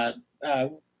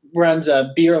runs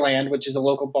Beerland, which is a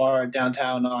local bar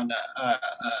downtown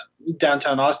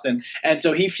downtown Austin, and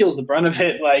so he feels the brunt of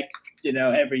it,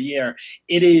 every year.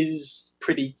 It is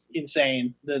pretty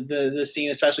insane, the scene,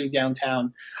 especially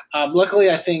downtown. Luckily,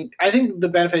 I think the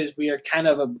benefit is we are kind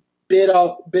of a bit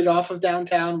off of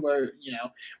downtown, where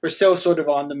we're still sort of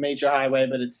on the major highway,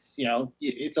 but it's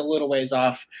it's a little ways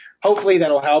off. Hopefully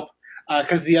that'll help.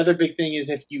 Because the other big thing is,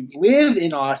 if you live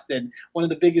in Austin, one of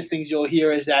the biggest things you'll hear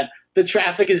is that the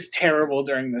traffic is terrible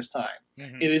during this time.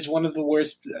 Mm-hmm. It is one of the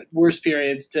worst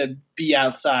periods to be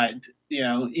outside,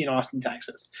 in Austin,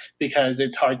 Texas, because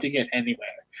it's hard to get anywhere.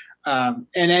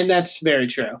 And that's very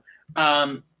true.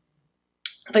 But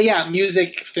yeah,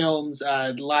 music, films,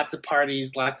 lots of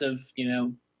parties, lots of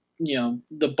the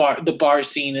bar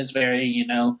scene is very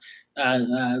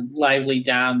lively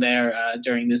down there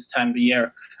during this time of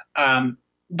year.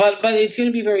 But it's going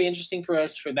to be very interesting for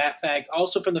us for that fact.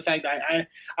 Also from the fact that I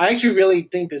actually really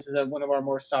think this is one of our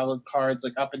more solid cards,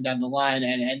 like up and down the line.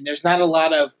 And there's not a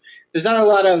lot of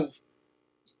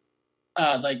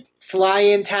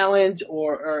fly-in talent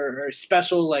or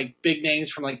special like big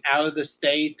names from like out of the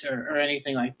state or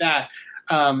anything like that,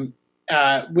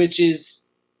 which is,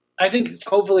 I think,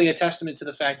 hopefully a testament to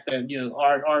the fact that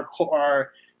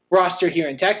our roster here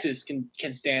in Texas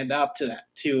can stand up to that,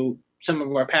 to some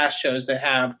of our past shows that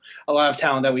have a lot of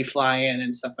talent that we fly in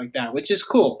and stuff like that, which is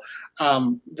cool.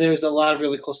 There's a lot of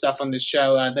really cool stuff on this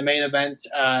show. The main event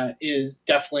is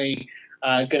definitely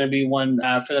going to be one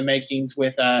for the makings,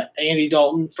 with Andy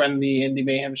Dalton from the Indie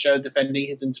Mayhem show defending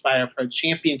his Inspire Pro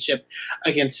Championship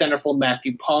against centerfold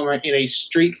Matthew Palmer in a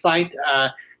street fight.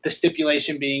 The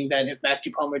stipulation being that if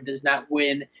Matthew Palmer does not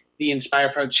win the Inspire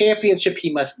Pro Championship,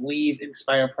 he must leave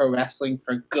Inspire Pro Wrestling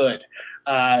for good.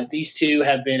 These two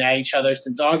have been at each other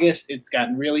since August. It's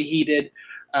gotten really heated,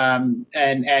 and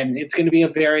it's going to be a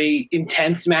very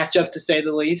intense matchup, to say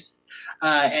the least.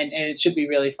 And it should be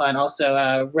really fun.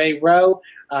 Also, Ray Rowe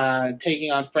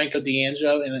taking on Franco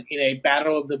D'Angelo in a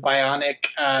battle of the bionic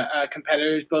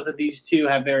competitors. Both of these two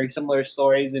have very similar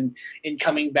stories in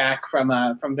coming back from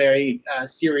very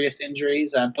serious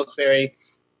injuries. Both very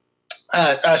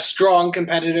strong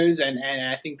competitors, and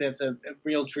I think that's a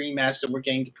real dream match that we're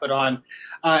getting to put on.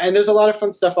 And there's a lot of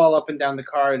fun stuff all up and down the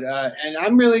card, and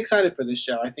I'm really excited for this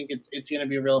show. I think it's going to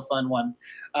be a real fun one.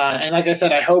 And like I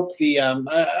said, I hope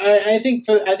I think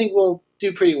we'll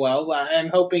do pretty well. I'm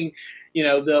hoping,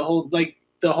 the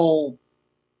whole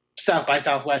South by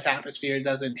Southwest atmosphere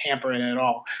doesn't hamper it at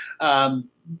all.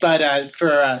 But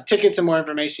for tickets and more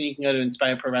information, you can go to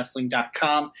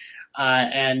inspireprowrestling.com.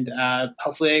 And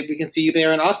hopefully we can see you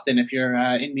there in Austin if you're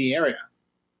in the area.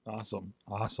 Awesome.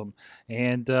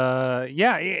 And and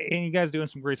you guys doing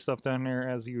some great stuff down there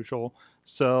as usual.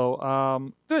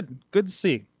 So good to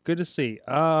see.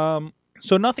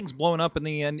 So nothing's blown up in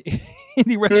the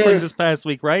indie wrestling this past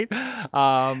week, right?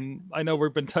 I know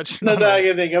we've been touching on that I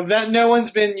can think of. That no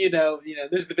one's been,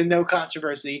 there's been no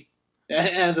controversy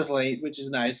as of late, which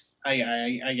is nice,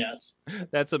 I guess.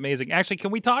 That's amazing. Actually, can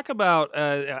we talk about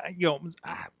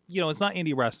it's not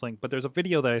indie wrestling, but there's a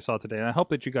video that I saw today, and I hope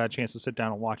that you got a chance to sit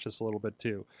down and watch this a little bit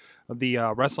too. The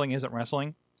Wrestling Isn't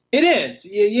Wrestling. It is,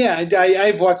 yeah.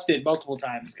 I've watched it multiple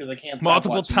times because I can't stop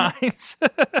multiple times.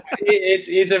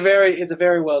 It's a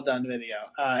very well done video,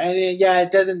 and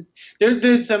it doesn't.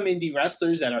 There's some indie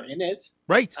wrestlers that are in it.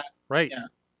 Right. Yeah.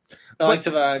 The likes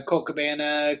of Colt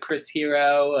Cabana, Chris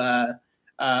Hero,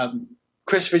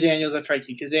 Christopher Daniels, and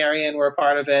Frankie Kazarian were a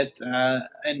part of it,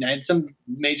 and some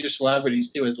major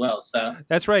celebrities too as well. So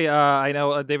that's right. I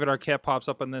know David Arquette pops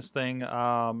up in this thing,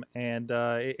 and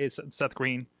it's Seth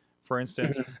Green, for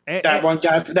instance. Mm-hmm.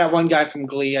 That one guy from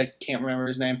Glee, I can't remember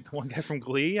his name. The one guy from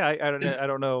Glee, I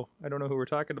don't know who we're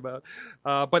talking about.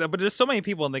 But there's so many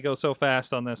people and they go so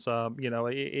fast on this.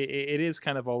 It is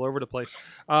kind of all over the place.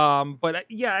 But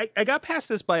I got past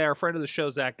this by our friend of the show,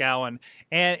 Zach Gowen,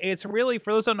 and it's really,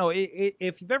 for those who don't know,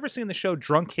 if you've ever seen the show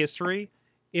Drunk History,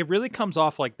 it really comes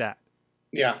off like that.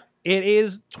 Yeah. It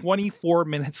is 24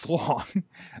 minutes long.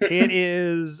 It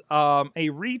is a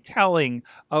retelling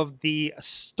of the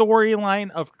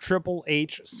storyline of Triple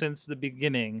H since the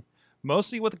beginning,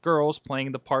 mostly with girls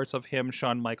playing the parts of him,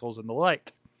 Shawn Michaels, and the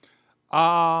like.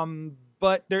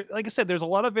 But there, like I said, there's a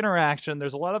lot of interaction.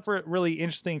 There's a lot of really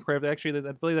interesting craft. Actually,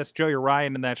 I believe that's Joey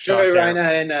Ryan in that shot. Joey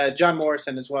Ryan and John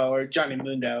Morrison as well, or Johnny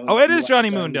Mundo. Oh, it is Johnny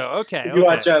Mundo. Okay. If you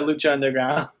watch Lucha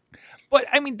Underground. But,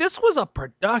 I mean, this was a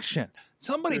production.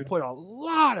 Somebody put a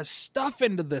lot of stuff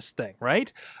into this thing,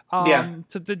 right?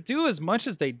 To do as much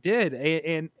as they did,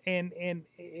 and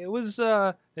it was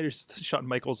there's Shawn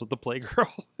Michaels with the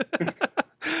Playgirl,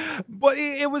 but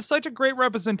it was such a great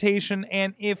representation.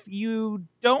 And if you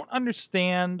don't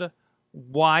understand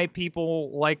why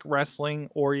people like wrestling,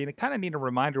 or you kind of need a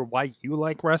reminder why you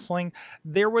like wrestling,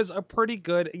 there was a pretty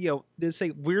good, they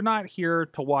say, we're not here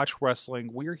to watch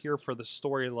wrestling, we're here for the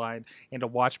storyline and to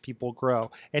watch people grow.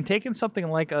 And taking something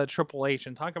like a Triple H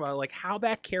and talk about like how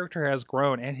that character has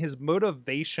grown and his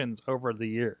motivations over the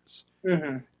years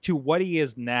to what he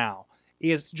is now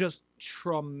is just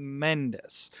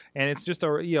tremendous. And it's just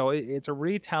it's a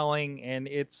retelling, and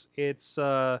it's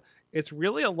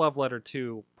really a love letter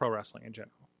to pro wrestling in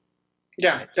general.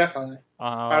 Yeah, definitely.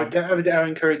 I would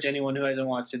encourage anyone who hasn't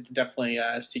watched it to definitely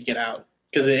seek it out,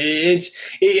 because it's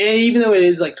even though it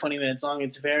is like 20 minutes long,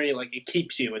 it's very like it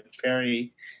keeps you. It's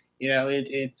very,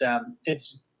 it's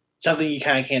something you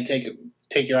kind of can't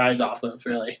take your eyes off of,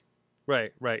 really.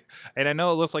 Right. And I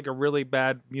know it looks like a really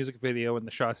bad music video in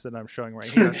the shots that I'm showing right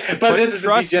here. but this is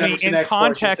trust me, in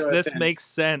context, portion, so this makes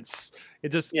sense.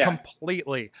 It just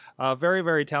completely, very,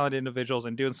 very talented individuals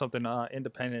and doing something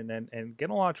independent and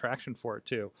getting a lot of traction for it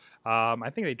too. I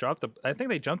think they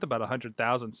jumped about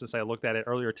 100,000 since I looked at it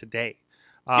earlier today.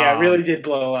 Yeah, it really did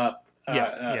blow up.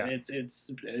 Yeah.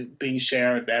 It's being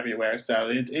shared everywhere, so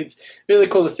it's really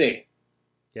cool to see.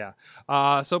 Yeah.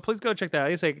 So please go check that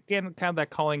out. I say again, kind of that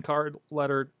calling card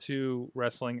letter to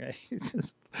wrestling.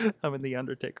 I'm in the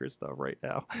Undertaker stuff right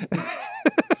now.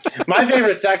 My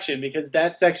favorite section, because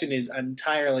that section is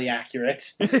entirely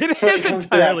accurate. It is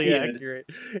entirely accurate.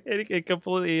 It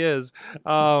completely is.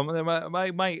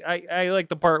 I like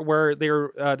the part where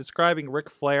they're describing Ric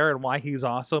Flair and why he's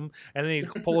awesome, and then he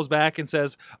pulls back and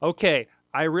says, "Okay,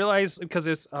 I realize," because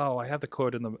it's I have the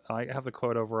quote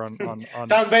over on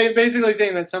So I'm basically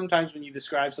saying that sometimes when you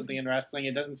describe something in wrestling,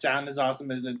 it doesn't sound as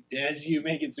awesome as you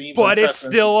make it seem. But it's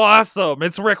still awesome.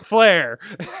 It's Ric Flair.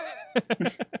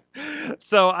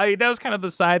 So that was kind of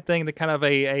the side thing, that kind of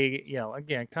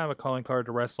again, kind of a calling card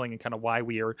to wrestling and kind of why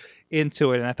we are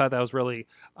into it. And I thought that was really,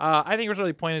 I think it was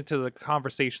really pointed to the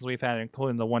conversations we've had,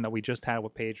 including the one that we just had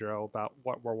with Pedro about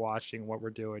what we're watching, what we're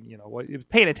doing,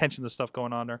 paying attention to stuff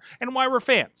going on there, and why we're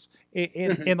fans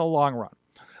in the long run.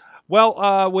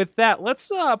 Well, with that, let's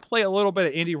play a little bit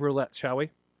of Indie Roulette, shall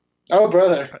we? Oh,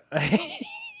 brother.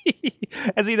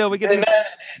 As you know, we get these...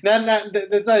 that's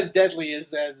not as deadly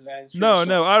as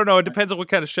no, I don't know. It depends on what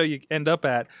kind of show you end up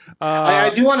at. I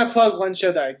do want to plug one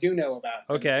show that I do know about.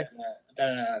 Okay.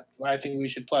 That I think we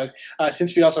should plug.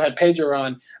 Since we also had Pedro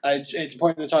on, it's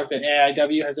important to talk that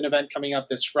AIW has an event coming up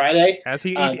this Friday. As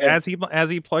he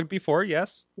plugged before,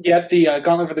 yes. Yep, the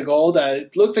Gauntlet for the Gold.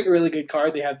 It looks like a really good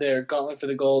card. They have their Gauntlet for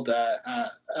the Gold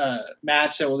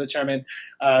match that will determine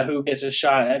who gets a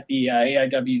shot at the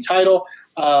AIW title.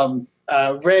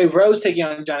 Ray Rose taking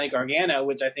on Johnny Gargano,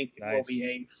 which I think will be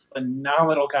a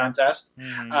phenomenal contest.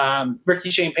 Mm.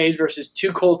 Ricky Shane Page versus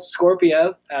Too Cold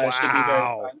Scorpio should be very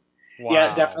fun. Wow.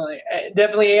 Yeah, definitely.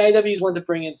 AIW is one to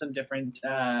bring in some different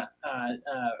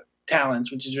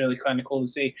talents, which is really kind of cool to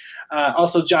see.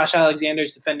 Also, Josh Alexander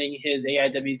is defending his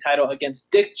AIW title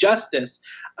against Dick Justice.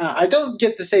 I don't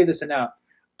get to say this enough.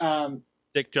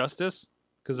 Dick Justice?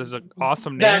 Because there's an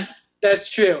awesome name. That's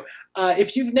true.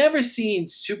 If you've never seen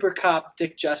Super Cop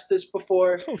Dick Justice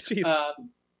before,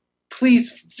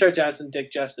 please search out some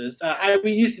Dick Justice.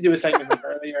 We used to do a segment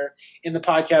earlier in the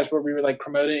podcast where we were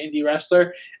promoting indie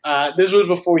wrestler. This was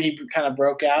before he kind of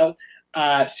broke out.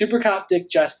 Super Cop Dick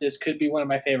Justice could be one of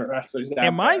my favorite wrestlers.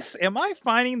 Am I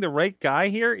finding the right guy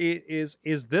here? Is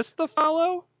this the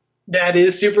fellow? That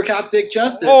is Super Cop Dick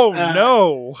Justice. Oh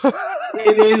no!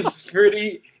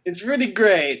 It's pretty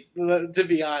great, to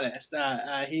be honest.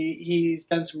 He's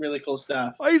done some really cool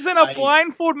stuff. Oh, he's in a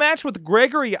blindfold match with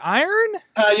Gregory Iron?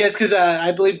 Yes, because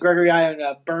I believe Gregory Iron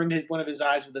burned one of his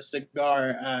eyes with a cigar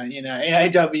in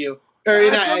AIW.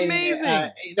 That's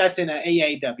amazing. That's in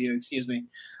AAW, excuse me.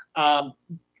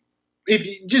 If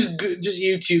you just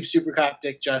YouTube Super Cop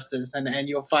Dick Justice, and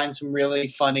you'll find some really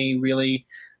funny, really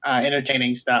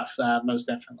entertaining stuff, most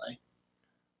definitely.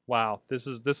 Wow, this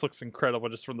looks incredible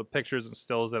just from the pictures and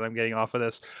stills that I'm getting off of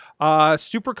this.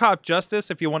 Super Cop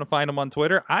Justice, if you want to find him on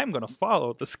Twitter, I'm going to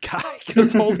follow this guy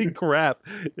because holy crap,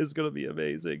 it's going to be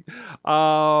amazing.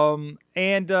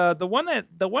 And the one that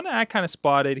I kind of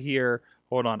spotted here.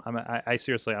 Hold on, I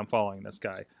seriously, I'm following this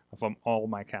guy from all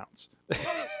my accounts,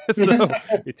 so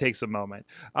it takes a moment.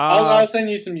 I'll send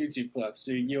you some YouTube clips,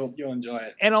 so you'll enjoy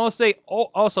it. And I'll say,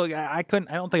 also, I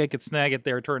don't think I could snag it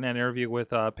there during that interview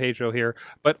with Pedro here,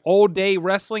 but Old Day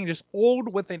Wrestling, just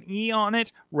old with an E on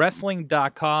it,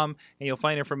 wrestling.com, and you'll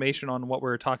find information on what we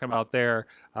were talking about there.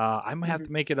 I might have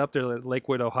to make it up there at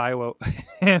Lakewood, Ohio.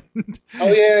 Oh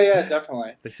yeah,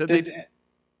 definitely. They said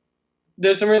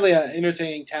there's some really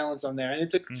entertaining talents on there, and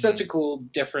it's such a cool,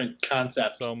 different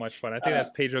concept. So much fun. I think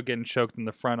that's Pedro getting choked in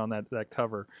the front on that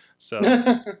cover. So,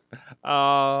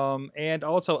 and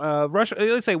also, Russia.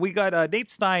 Let's say we got Nate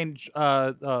Stein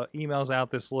emails out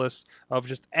this list of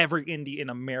just every indie in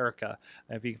America.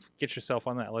 If you get yourself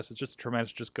on that list, it's just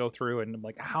tremendous. Just go through and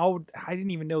how I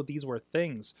didn't even know these were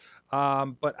things.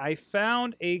 But I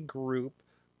found a group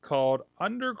called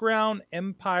Underground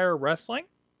Empire Wrestling.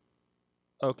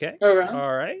 Okay.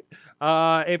 All right.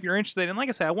 If you're interested, and like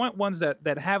I said, I want ones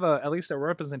that have at least a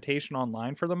representation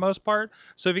online for the most part.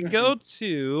 So if you go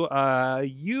to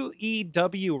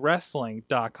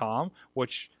uewwrestling.com,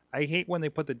 which I hate when they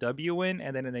put the W in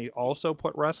and then they also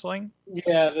put wrestling.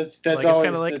 Yeah, that's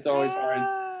always hard.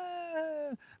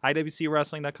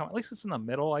 IWCwrestling.com. At least it's in the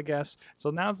middle, I guess.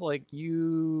 So now it's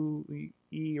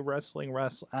Wrestling.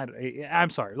 I'm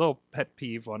sorry, a little pet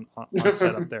peeve on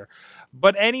setup there.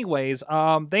 But anyways,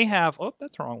 they have. Oh,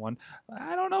 that's the wrong one.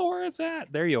 I don't know where it's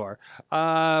at. There you are.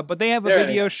 But they have a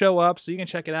video show up, so you can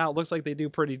check it out. Looks like they do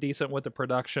pretty decent with the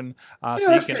production,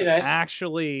 so you can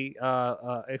actually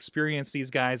experience these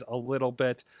guys a little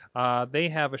bit. They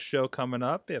have a show coming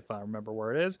up, if I remember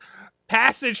where it is.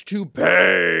 Passage to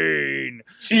Pain.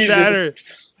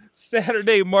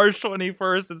 Saturday, March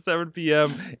 21st at 7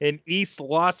 p.m. in East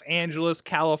Los Angeles,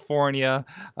 California.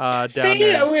 Down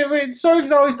there. Wait.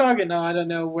 Sorg's always talking. No, I don't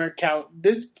know where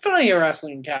there's plenty of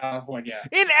wrestling in California.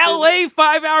 In LA,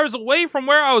 5 hours away from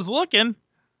where I was looking.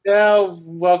 Yeah,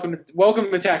 welcome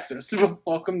to Texas.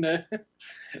 Welcome to.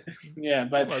 Yeah,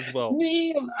 but as well.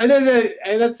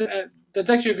 That's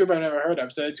actually a group I've never heard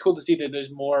of. So it's cool to see that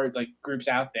there's more like groups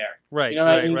out there. Right. You know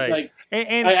what I mean? Right. Like,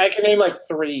 and I can name like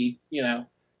 3. You know.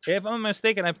 If I'm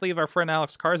mistaken, I believe our friend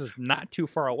Alex Cars is not too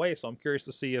far away, so I'm curious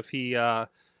to see if he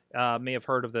may have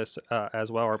heard of this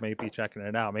as well, or maybe checking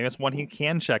it out. Maybe it's one he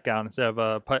can check out instead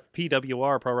of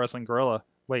PWR, Pro Wrestling Guerrilla.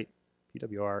 Wait,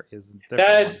 PWR is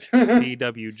different.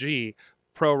 PWG,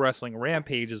 Pro Wrestling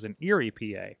Rampage, is in Erie,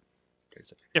 PA.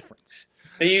 There's a difference.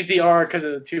 They use the R because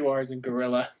of the 2 R's in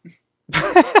Gorilla.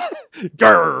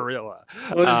 Gorilla.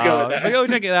 We'll just go with that. Go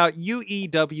check it out,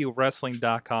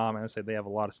 uewrestling.com. And I say they have a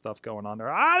lot of stuff going on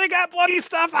there. They got bloody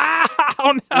stuff.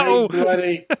 Oh, no.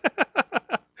 Bloody.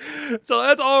 So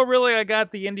that's all really I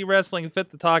got the indie wrestling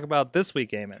fit to talk about this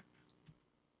week, Eamon.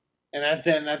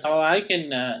 And that's all I can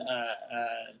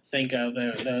think of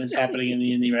that was happening in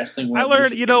the indie wrestling world. I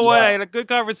learned, you know what? I had a good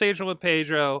conversation with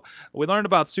Pedro. We learned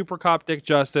about Super Cop Dick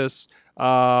Justice,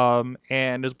 and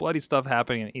there's bloody stuff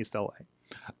happening in East LA.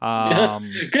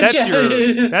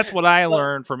 That's what I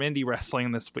learned from indie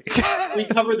wrestling this week. We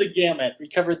covered the gamut. We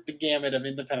covered the gamut of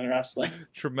independent wrestling.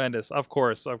 Tremendous. Of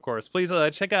course. Please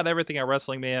check out everything at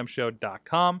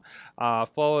WrestlingMayhemShow.com.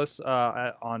 Follow us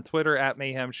on Twitter at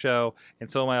Mayhem Show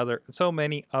and so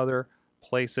many other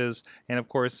places. And of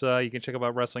course, you can check out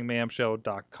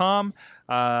WrestlingMayhemShow.com.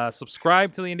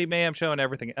 Subscribe to the Indie Mayhem Show and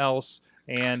everything else.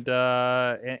 And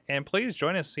please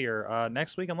join us here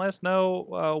next week and let us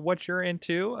know what you're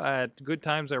into at Good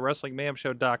Times at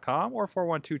WrestlingMayhemShow.com or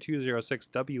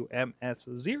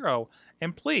 412-206-WMS0.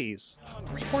 And please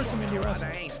support some indie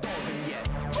wrestling.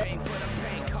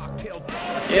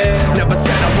 Yeah. Never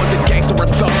said I was a gangster or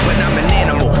thug, but I'm an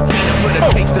animal. Beating for the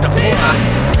taste of the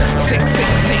fly. Sick,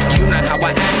 you know how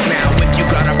I act now. If you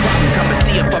got a problem, come and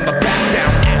see if I'm a back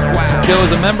down. Act wild. Joe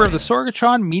is a member of the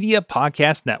Sorgatron Media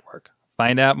Podcast Network.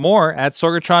 Find out more at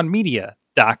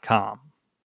sorgatronmedia.com.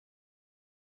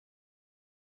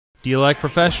 Do you like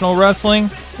professional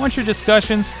wrestling? Want your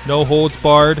discussions no holds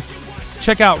barred?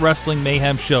 Check out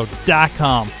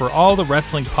WrestlingMayhemShow.com for all the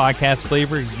wrestling podcast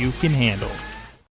flavor you can handle.